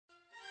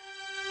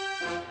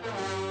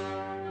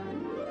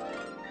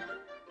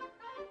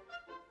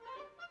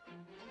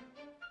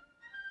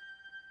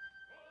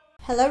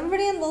Hello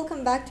everybody and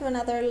welcome back to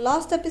another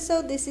Lost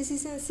episode. This is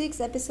season 6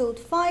 episode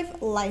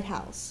 5,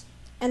 Lighthouse.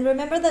 And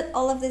remember that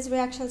all of these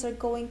reactions are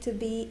going to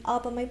be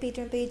up on my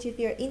Patreon page. If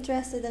you're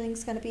interested, the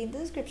link's gonna be in the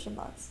description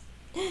box.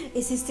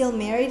 Is he still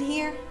married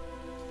here?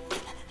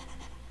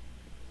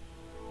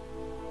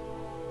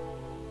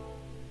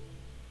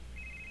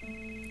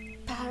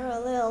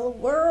 Parallel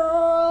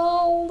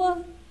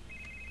world.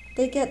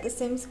 They get the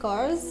same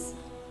scars.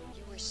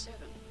 You were 7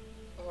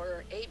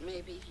 or 8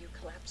 maybe. You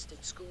collapsed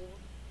at school.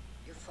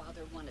 Your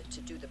father wanted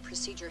to do the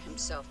procedure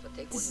himself, but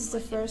they wouldn't. This is the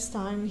let him. first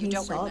time he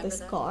saw the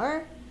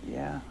scar.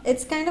 Yeah.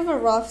 It's kind of a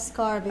rough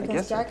scar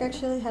because so. Jack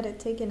actually had it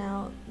taken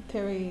out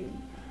very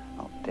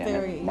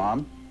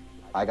Mom,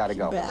 I gotta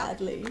go.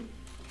 badly.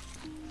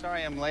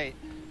 Sorry I'm late.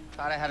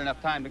 Thought I had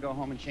enough time to go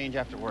home and change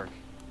after work.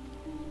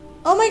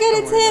 Oh my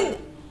god, it's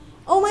him!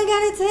 Oh my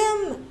god, it's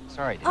him!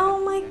 Sorry, David.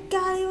 Oh my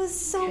god, he was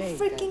so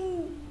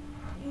freaking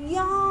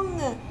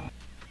young!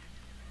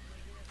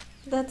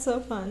 That's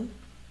so fun.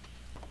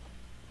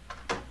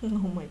 Oh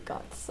my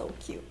god, so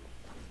cute.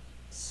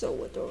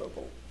 So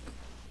adorable.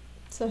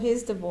 So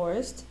he's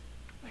divorced.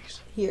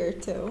 Thanks. Here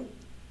too.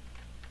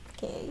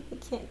 Okay, he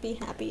can't be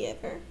happy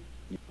ever.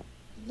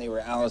 They were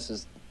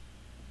Alice's.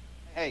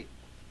 Hey,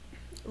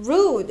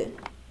 Rude!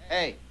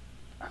 hey.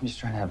 I'm just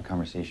trying to have a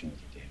conversation with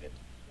you, David.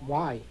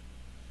 Why?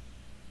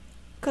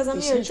 Cause I'm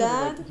We your see each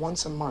other dad? like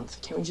once a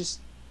month. Can't we just...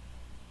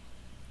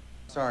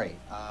 Sorry,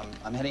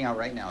 I'm heading out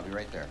right now. I'll be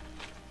right there.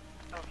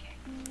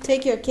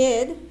 Take your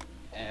kid.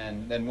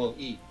 And then we'll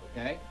eat,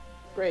 okay?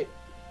 Great.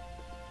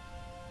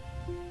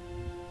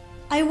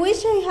 I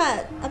wish I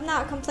had, I'm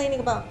not complaining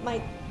about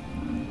my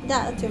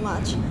dad too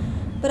much,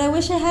 but I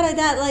wish I had a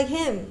dad like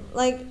him.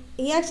 Like,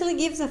 he actually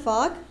gives a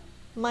fuck.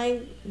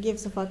 Mine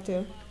gives a fuck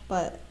too,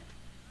 but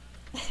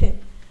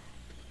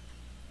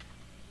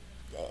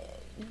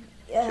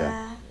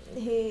yeah,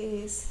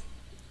 he's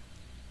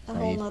a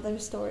whole nother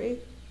story.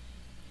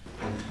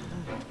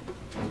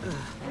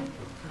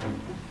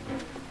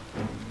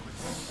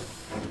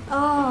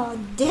 Oh,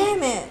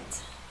 damn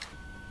it!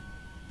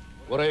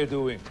 What are you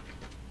doing?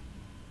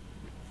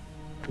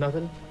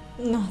 Nothing?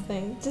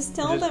 Nothing. Just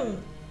tell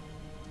them.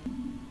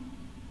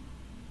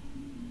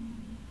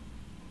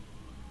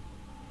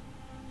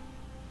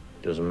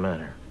 Doesn't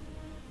matter.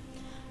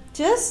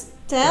 Just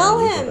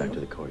tell You go back him. to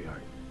the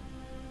courtyard.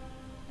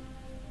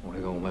 俺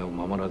がお前を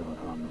守らねば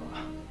ならんの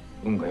は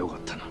運が良かっ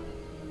たな。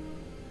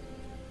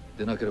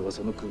でなければ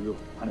その首を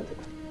跳ねて。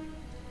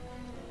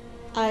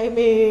 I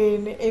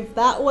mean, if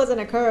that wasn't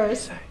a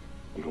curse. Say,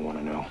 you don't want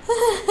to know.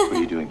 What are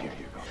you doing here,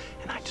 Hugo?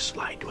 And I just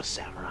lied to a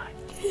samurai.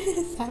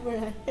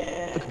 Samurai.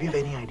 Look, if you have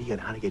any idea on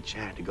how to get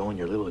Chad to go on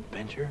your little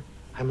adventure,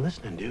 I'm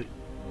listening, dude.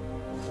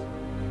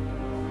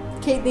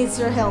 Kate needs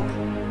your help.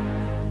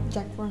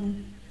 Jack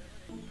Foreman.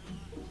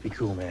 Be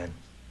cool, man.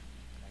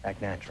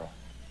 Act natural.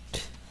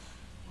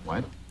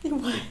 What?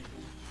 What?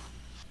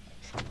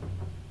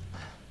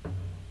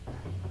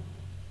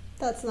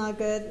 That's not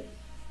good.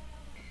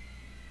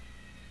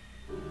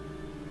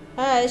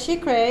 Alright, she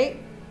cray.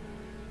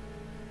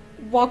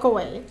 Walk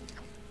away.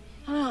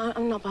 No,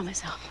 I'm not by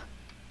myself.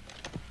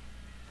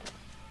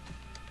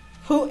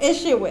 Who is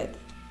she with?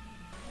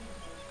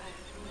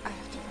 I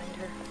have to find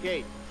her.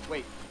 Kate,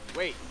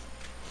 wait.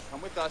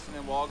 Come with us and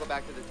then we'll all go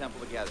back to the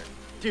temple together.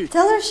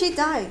 Tell her she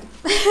died.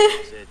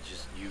 Said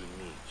just you and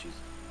me. She's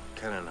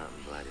kind of not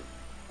invited.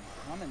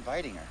 I'm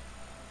inviting her.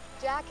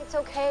 Jack, it's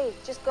okay.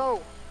 Just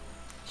go.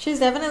 She's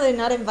definitely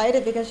not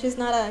invited because she's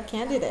not a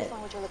candidate. That's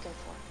not what you're looking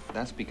for.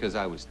 That's because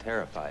I was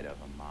terrified of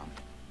him, Mom.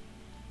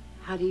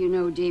 How do you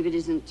know David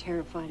isn't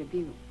terrified of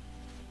you?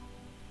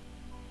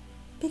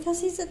 Because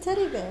he's a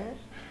teddy bear.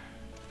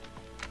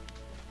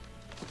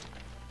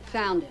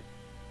 Found it.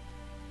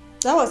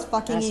 That was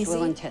fucking Last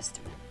will and easy.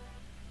 testament.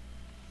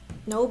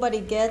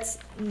 Nobody gets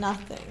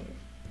nothing.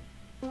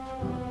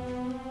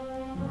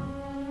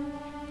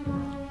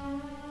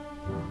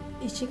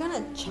 Is she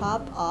gonna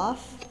chop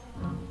off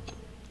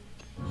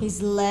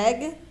his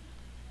leg?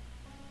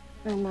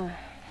 I'm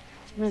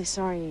really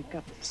sorry you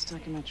got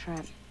stuck in my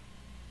trap.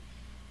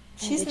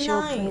 She's Get you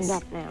all cleaned nice.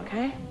 up now,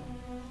 okay?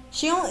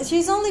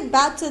 She's only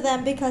bad to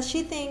them because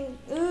she thinks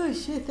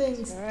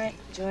All right,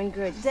 doing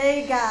good.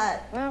 they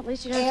got Well, at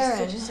least you don't have to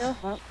stitch Aaron.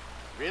 yourself up.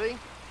 Really?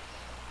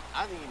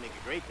 I think you make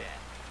a great dad.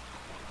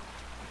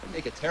 I'd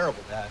make a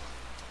terrible dad.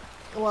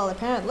 well,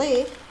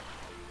 apparently.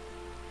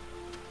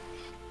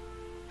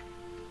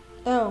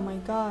 Oh my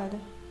god.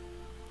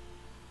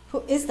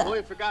 Who is that? Oh,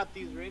 I forgot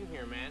these were in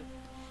here, man.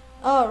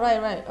 Oh,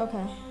 right,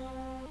 okay.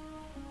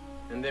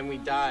 And then we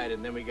died,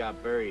 and then we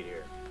got buried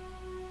here.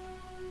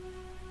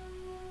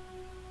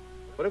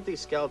 What if these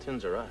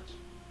skeletons are us?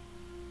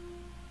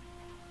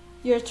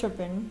 You're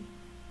tripping.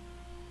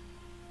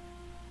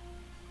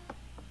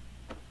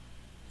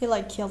 He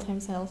like killed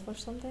himself or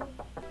something.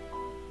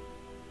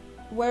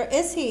 Where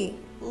is he?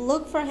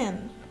 Look for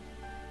him.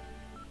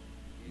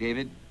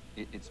 David,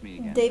 it's me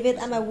again. David,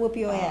 I'ma whoop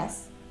your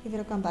ass if you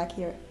don't come back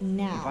here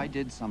now. If I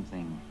did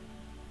something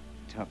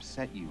to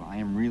upset you, I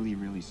am really,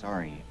 really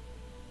sorry.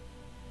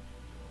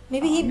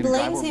 Maybe he I'm gonna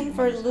drive blames over to him your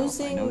for mother's house. I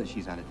losing know that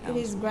she's out of town,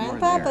 his so if you are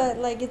grandpa, there, but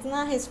like it's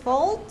not his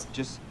fault.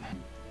 just...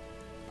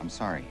 I'm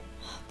sorry.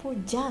 Poor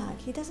Jack,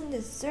 he doesn't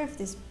deserve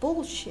this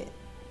bullshit.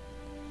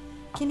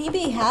 Can he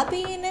be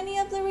happy in any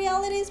of the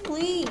realities,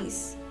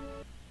 please?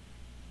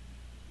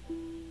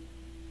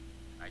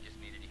 I just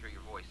needed to hear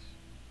your voice.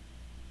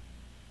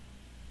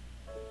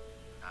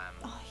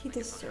 Oh, he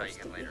deserves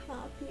to be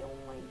happy. Oh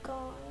my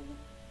god.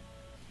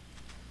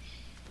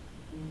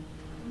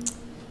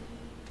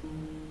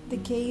 The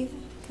cave,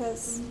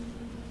 because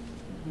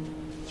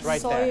It's right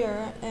Sawyer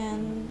there.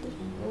 and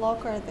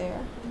Locke are there.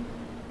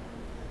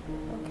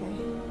 Okay.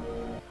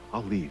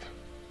 I'll leave.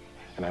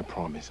 And I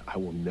promise I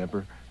will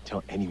never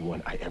tell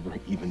anyone I ever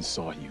even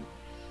saw you.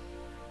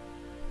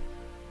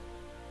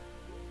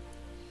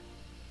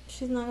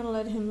 She's not gonna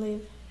let him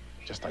leave.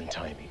 Just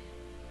untie me.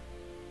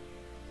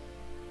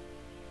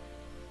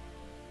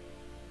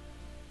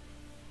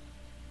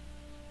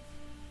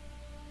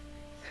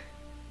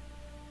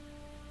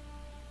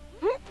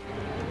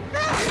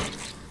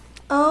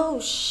 Oh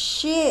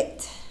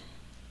shit.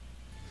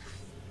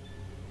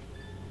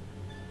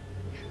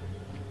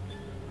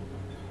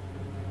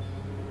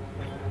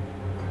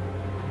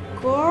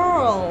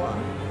 Girl.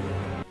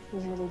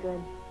 He's really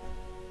good.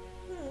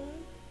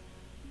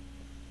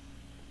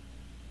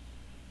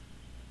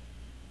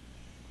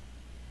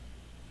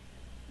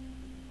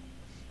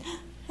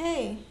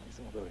 Hey.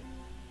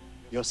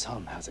 Your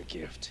son has a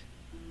gift.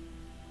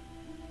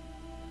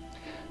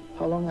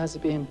 How long has he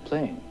been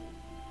playing?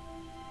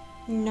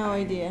 No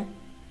idea.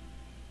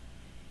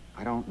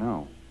 I don't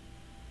know.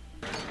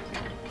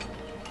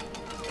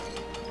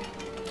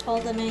 All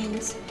the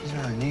names. These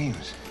are our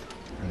names,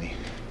 really.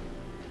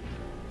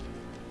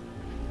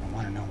 I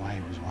want to know why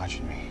he was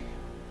watching me.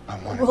 I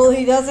want to Well, know.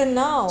 he doesn't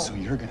know. So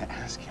you're gonna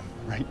ask him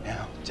right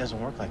now. It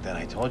doesn't work like that,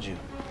 I told you.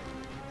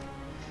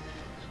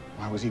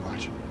 Why was he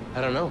watching?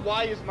 I don't know.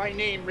 Why is my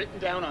name written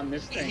down on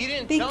this thing? He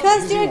didn't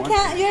Because tell me. you're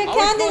a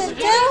candidate.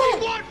 Tell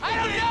him. I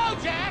don't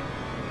know, Jack!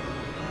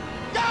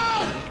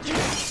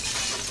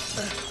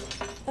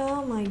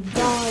 Oh my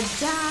god,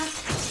 Jack.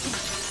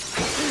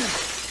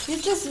 You're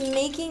just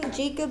making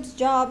Jacob's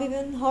job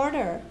even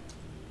harder.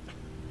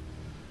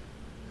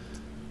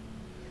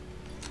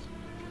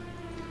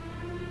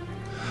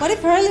 What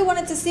if Hurley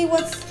wanted to see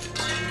what's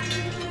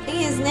in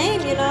his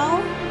name, you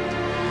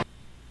know?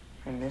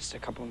 I missed a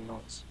couple of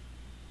notes.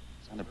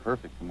 Sounded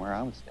perfect from where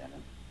I was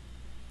standing.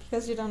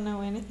 Because you don't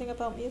know anything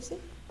about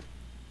music?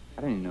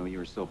 I didn't even know you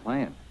were still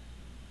playing.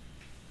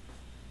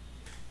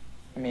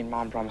 I made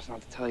Mom promise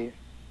not to tell you.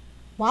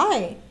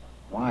 Why?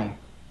 Why?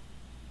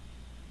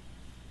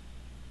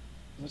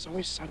 It was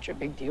always such a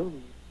big deal to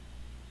you.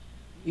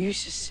 You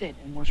used to sit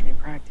and watch me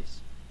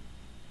practice.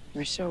 You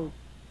were so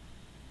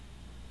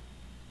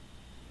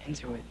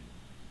into it.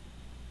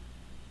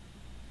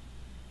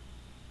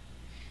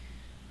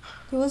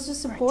 He was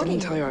just I supporting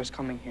didn't tell you I you. was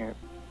coming here.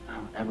 I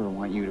don't ever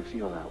want you to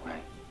feel that way.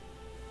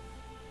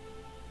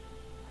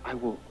 I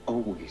will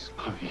always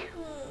love you.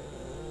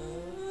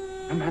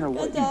 No matter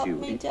what Adopt you do.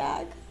 me,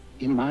 Jack.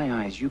 In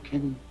my eyes, you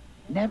can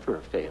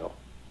never fail.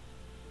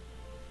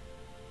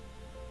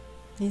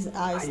 His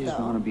I eyes, just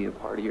want to though. be a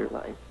part of your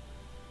life.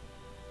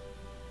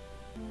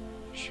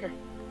 Sure.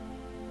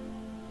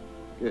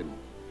 Good.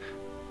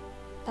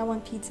 I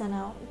want pizza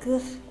now. Ugh.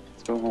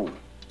 Let's go home.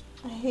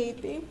 I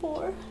hate being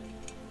poor.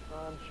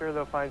 I'm sure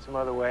they'll find some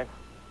other way.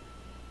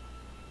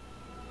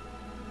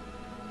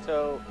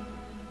 So,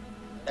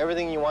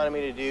 everything you wanted me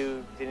to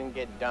do didn't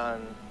get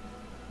done.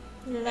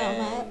 You're not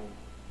mad.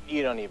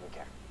 You don't even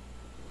care.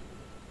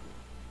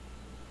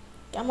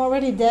 I'm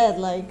already dead,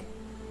 like.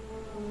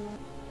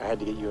 I had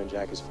to get you and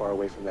Jack as far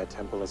away from that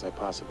temple as I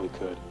possibly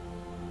could.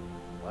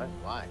 What?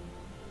 Why?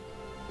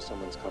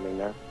 Someone's coming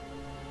there.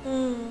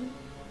 Hmm.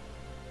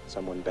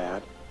 Someone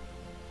bad.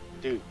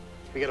 Dude,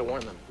 we gotta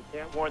warn them. You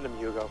can't warn them,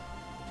 Hugo.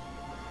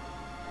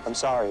 I'm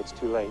sorry, it's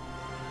too late.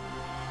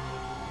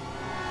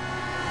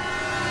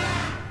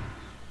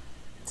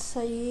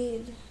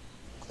 Saeed.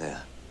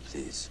 Claire,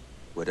 please,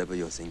 whatever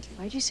you're thinking.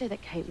 Why'd you say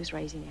that Kate was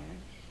raising Aaron?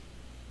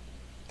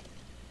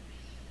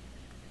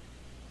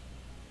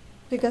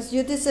 Because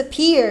you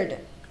disappeared.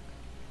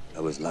 I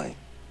was lying.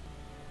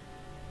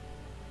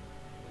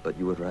 But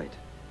you were right.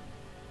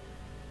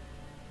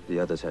 The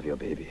others have your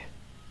baby.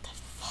 The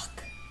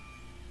fuck?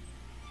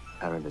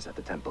 Aaron is at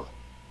the temple.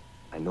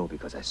 I know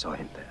because I saw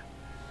him there.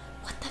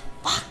 What the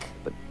fuck?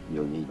 But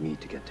you'll need me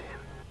to get to him.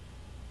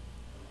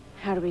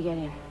 How do we get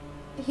in?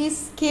 He's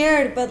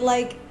scared, but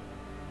like,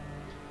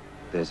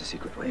 There's a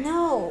secret way. no,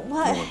 No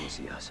what? one will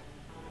see us.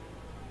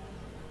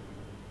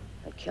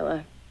 I'd kill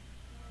her.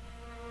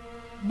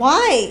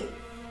 Why?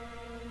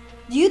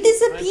 You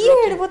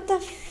disappeared. What the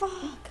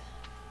fuck?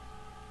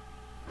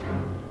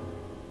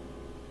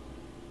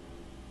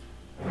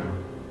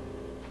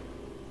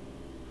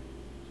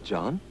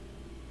 John?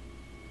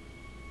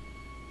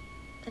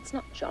 That's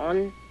not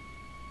John.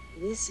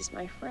 This is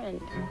my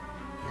friend.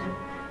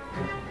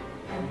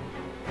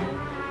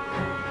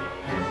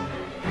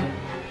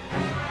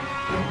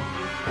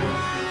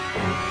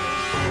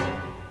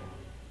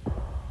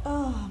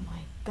 Oh my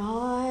god.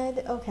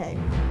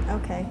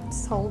 Okay,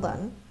 just hold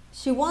on.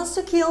 She wants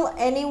to kill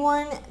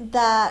anyone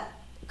that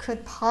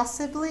could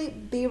possibly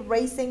be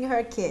raising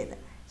her kid.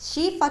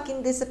 She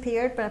fucking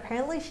disappeared, but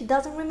apparently she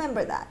doesn't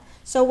remember that.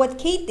 So what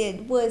Kate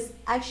did was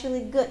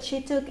actually good.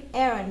 She took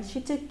Aaron.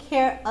 She took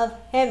care of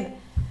him.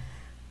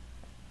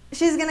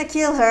 She's gonna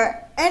kill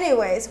her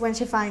anyways when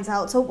she finds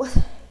out. So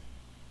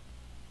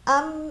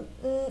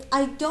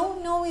I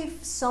don't know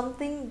if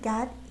something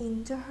got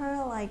into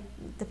her, like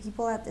the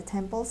people at the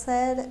temple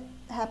said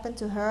happened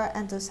to her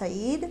and to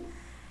Saeed,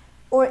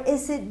 or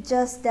is it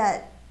just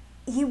that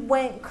she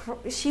went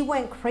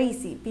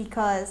crazy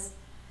because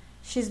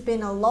she's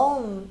been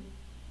alone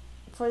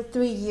for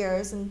 3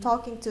 years and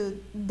talking to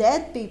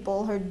dead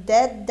people, her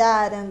dead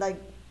dad, and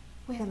like,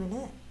 wait a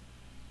minute,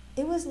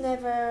 it was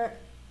never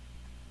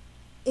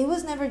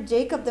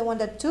Jacob the one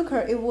that took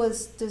her, it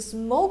was the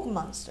smoke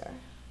monster.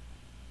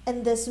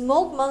 And the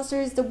smoke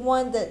monster is the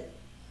one that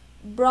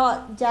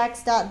brought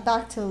Jack's dad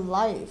back to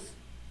life,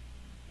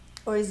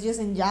 or is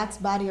just in Jack's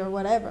body or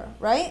whatever,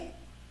 right?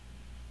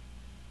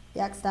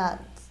 Jack's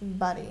dad's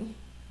body.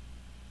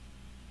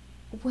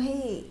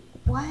 Wait,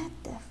 what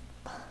the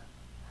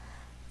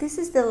this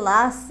is the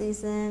last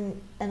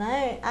season and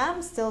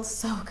I'm still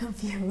so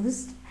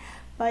confused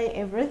by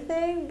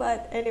everything.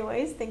 But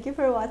anyways, thank you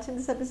for watching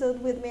this episode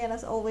with me, and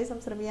as always, I'm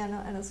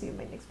Sarabiano, and I'll see you in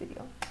my next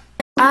video.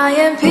 I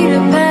am Peter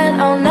Pan,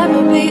 I'll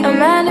never be a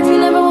man if you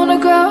never wanna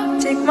grow.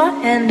 Take my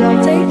hand,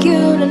 I'll take you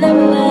to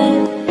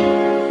Neverland.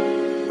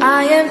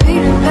 I am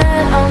Peter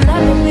Pan, I'll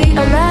never be a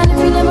man if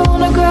you never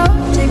wanna grow.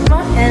 Take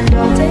my hand,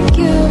 I'll take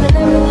you to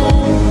Neverland.